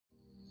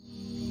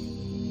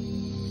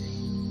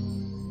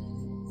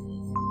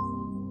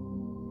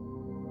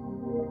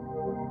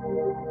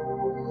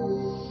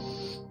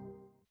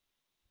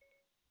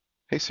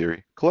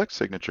Siri, collect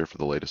signature for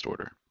the latest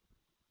order.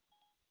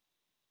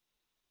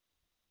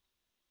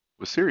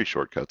 With Siri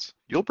Shortcuts,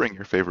 you'll bring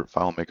your favorite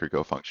FileMaker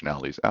Go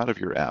functionalities out of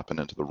your app and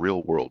into the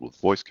real world with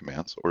voice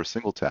commands or a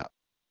single tap.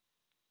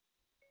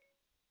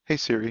 Hey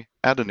Siri,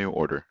 add a new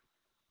order.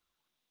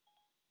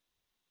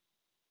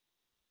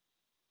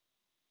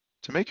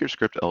 To make your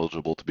script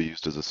eligible to be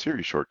used as a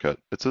Siri shortcut,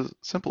 it's as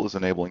simple as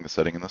enabling the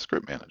setting in the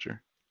Script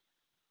Manager.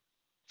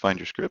 Find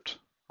your script,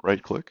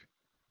 right-click,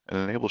 and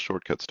enable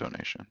Shortcuts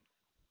Donation.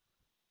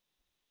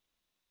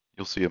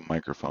 You'll see a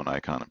microphone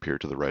icon appear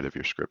to the right of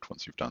your script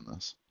once you've done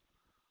this.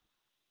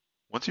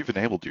 Once you've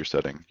enabled your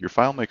setting, your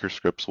FileMaker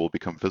scripts will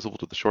become visible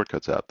to the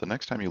Shortcuts app the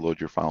next time you load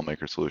your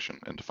FileMaker solution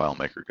into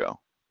FileMaker Go.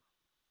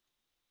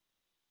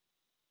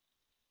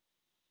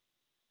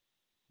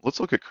 Let's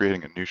look at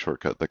creating a new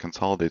shortcut that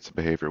consolidates the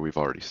behavior we've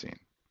already seen.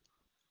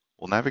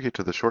 We'll navigate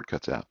to the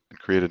Shortcuts app and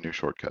create a new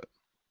shortcut.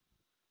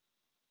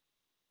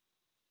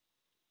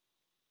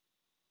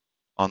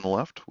 On the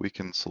left, we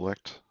can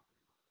select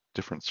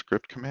different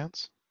script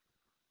commands,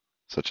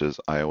 such as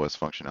iOS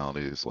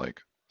functionalities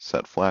like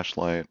set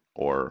flashlight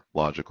or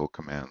logical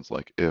commands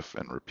like if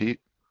and repeat.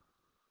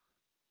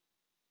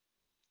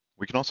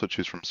 We can also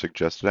choose from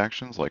suggested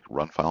actions like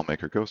run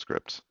FileMaker Go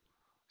scripts.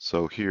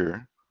 So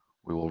here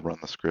we will run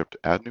the script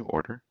add new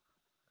order,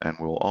 and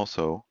we will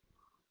also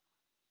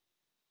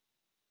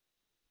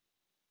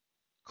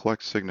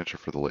collect signature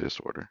for the latest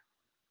order.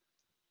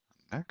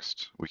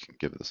 Next, we can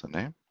give this a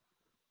name,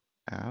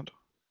 add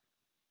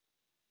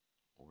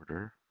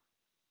order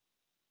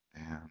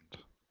and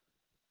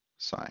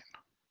sign.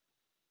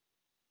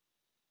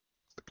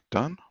 Click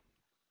done.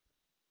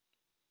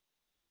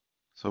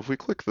 So if we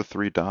click the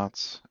three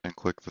dots and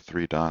click the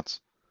three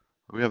dots,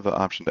 we have the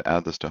option to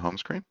add this to home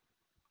screen,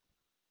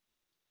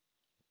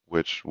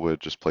 which would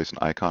just place an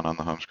icon on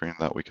the home screen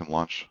that we can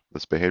launch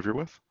this behavior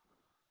with.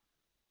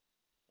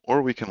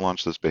 Or we can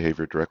launch this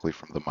behavior directly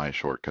from the My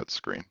Shortcuts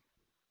screen,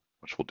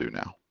 which we'll do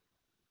now.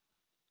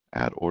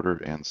 Add order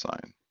and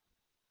sign.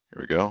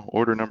 Here we go.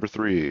 Order number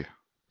 3,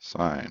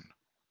 sign.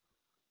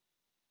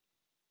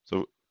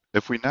 So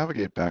if we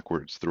navigate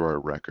backwards through our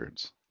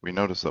records, we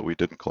notice that we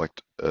didn't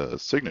collect a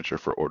signature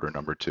for order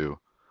number 2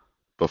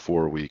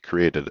 before we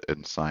created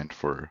and signed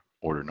for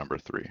order number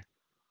 3.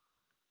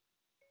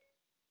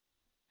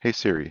 Hey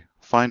Siri,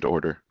 find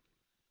order.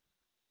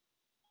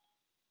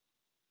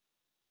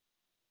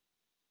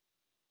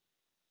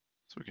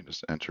 So we can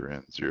just enter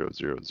in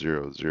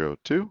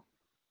 00002.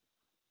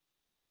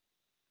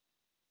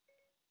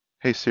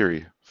 Hey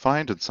Siri,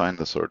 find and sign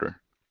this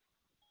order.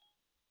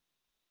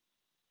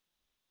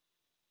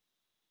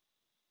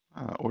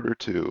 Order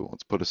 2,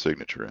 let's put a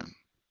signature in.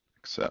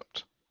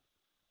 Accept.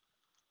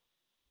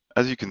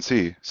 As you can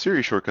see,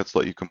 Siri shortcuts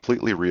let you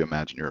completely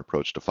reimagine your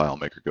approach to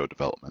FileMaker Go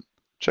development.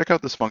 Check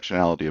out this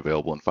functionality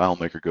available in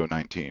FileMaker Go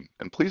 19,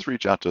 and please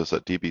reach out to us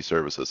at DB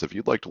Services if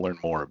you'd like to learn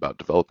more about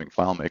developing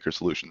FileMaker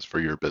solutions for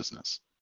your business.